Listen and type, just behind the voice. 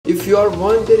you are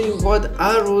wondering what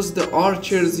arrows the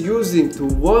archers using to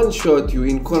one-shot you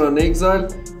in Conan Exile,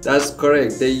 that's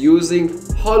correct, they're using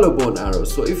Hollowbone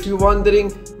arrows. So if you're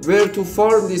wondering where to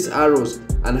farm these arrows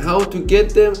and how to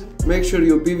get them, make sure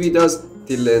you be with us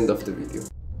till the end of the video.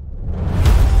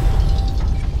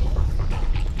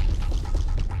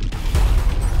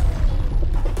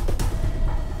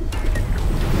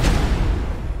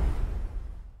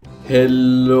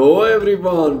 Hello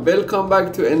everyone, welcome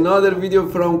back to another video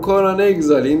from Conan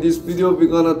Exile. In this video we're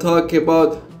gonna talk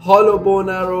about Hollowbone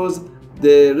arrows,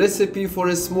 the recipe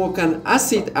for smoke and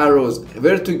acid arrows,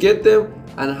 where to get them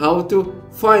and how to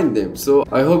find them. So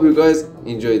I hope you guys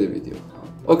enjoy the video.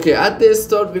 Okay, at the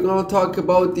start we're gonna talk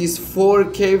about these 4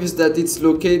 caves that it's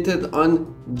located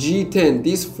on G10.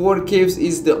 These 4 caves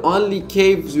is the only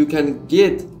caves you can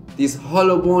get these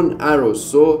Hollowbone arrows.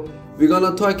 So we're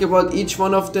gonna talk about each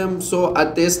one of them. So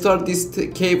at the start, this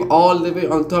cave all the way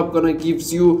on top gonna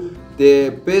gives you the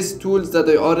best tools that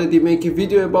I already make a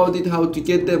video about it, how to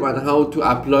get them and how to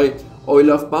apply oil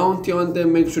of bounty on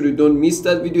them. Make sure you don't miss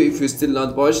that video if you still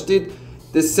not watched it.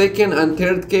 The second and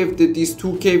third cave, these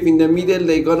 2 caves in the middle,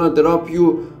 they're gonna drop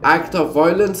you act of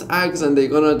violence axe and they're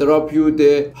gonna drop you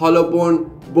the Hollowbone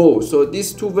bow. So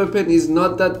this 2 weapon is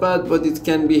not that bad, but it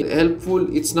can be helpful.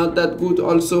 It's not that good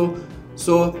also.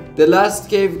 So the last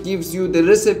cave gives you the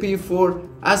recipe for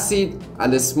acid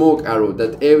and a smoke arrow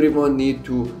that everyone need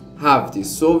to have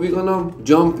this. So we're gonna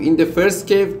jump in the first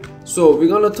cave. So we're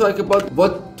gonna talk about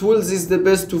what tools is the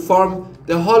best to farm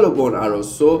the Hollowbone arrows.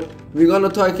 So we're gonna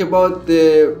talk about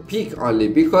the pick only,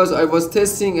 because I was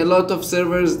testing a lot of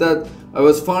servers that I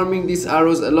was farming these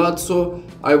arrows a lot. So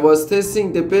I was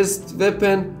testing the best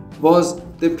weapon was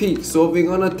the pick. So we're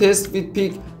gonna test with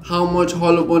pick how much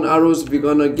Hollowbone arrows we're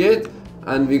gonna get,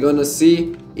 and we're gonna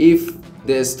see if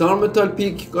the star metal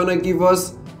pick gonna give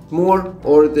us more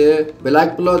or the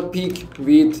black blood pick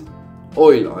with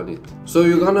oil on it. So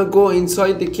you're gonna go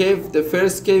inside the cave. The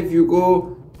first cave, you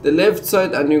go the left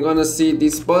side and you're gonna see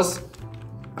this boss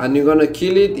and you're gonna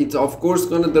kill it. It's of course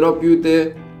gonna drop you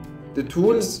the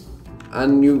tools,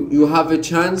 and you have a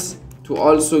chance to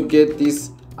also get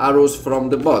these arrows from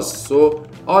the boss. So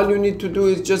all you need to do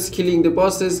is just killing the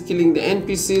bosses, killing the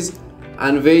NPCs,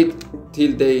 and wait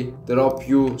till they drop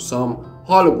you some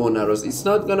Hollowbone arrows. It's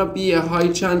not gonna be a high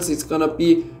chance, it's gonna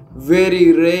be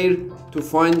very rare to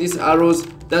find these arrows.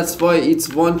 That's why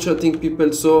it's one-shotting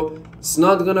people. So it's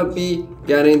not gonna be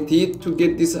guaranteed to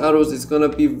get these arrows. It's gonna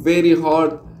be very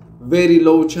hard, very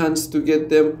low chance to get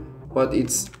them, but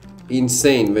it's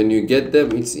insane. When you get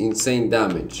them, it's insane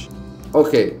damage.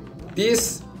 Okay,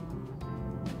 this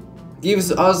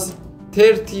gives us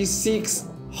 36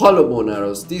 Hollowbone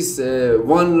arrows. This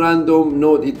one random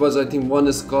node, it was I think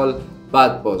one skull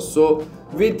bad boss. So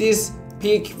with this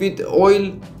pick with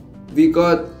oil we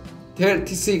got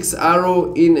 36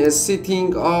 arrow in a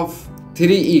sitting of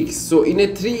 3x. So in a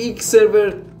 3x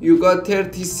server you got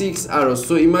 36 arrows.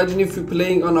 So imagine if you're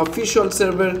playing on official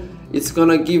server, it's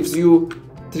gonna gives you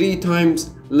 3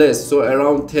 times less, so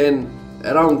around 10.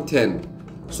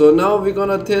 So now we're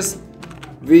gonna test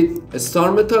with a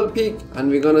star metal pick and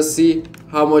we're gonna see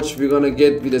how much we're gonna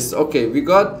get with this. Okay, we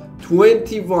got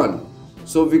 21.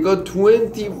 So we got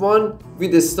 21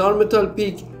 with the star metal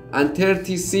pick and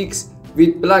 36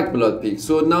 with black blood pick.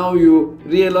 So now you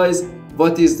realize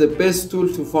what is the best tool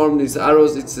to farm these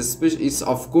arrows. It's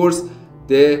of course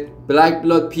the black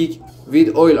blood pick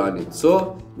with oil on it.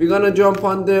 So we're gonna jump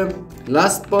on the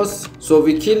last boss. So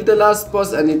we killed the last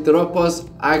boss and it dropped us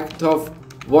act of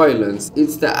violence.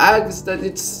 It's the axe that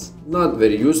it's not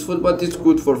very useful, but it's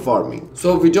good for farming.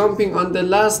 So we're jumping on the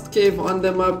last cave on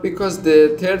the map, because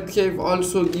the third cave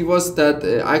also give us that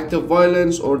act of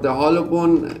violence or the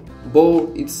Hollowbone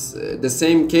bow. It's the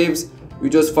same caves, we're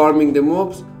just farming the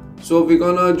mobs. So we're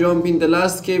gonna jump in the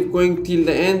last cave, going till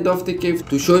the end of the cave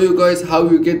to show you guys how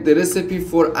you get the recipe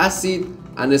for acid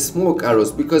and smoke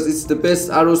arrows, because it's the best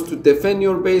arrows to defend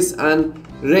your base and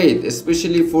raid,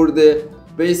 especially for the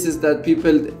bases that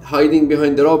people hiding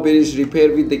behind the robberies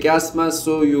repair with the gas mask.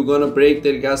 So you're gonna break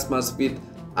their gas mask with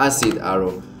acid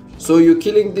arrow. So you're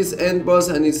killing this end boss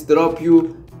and it's drop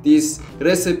you this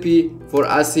recipe for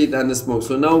acid and smoke.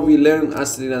 So now we learn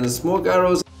acid and smoke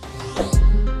arrows.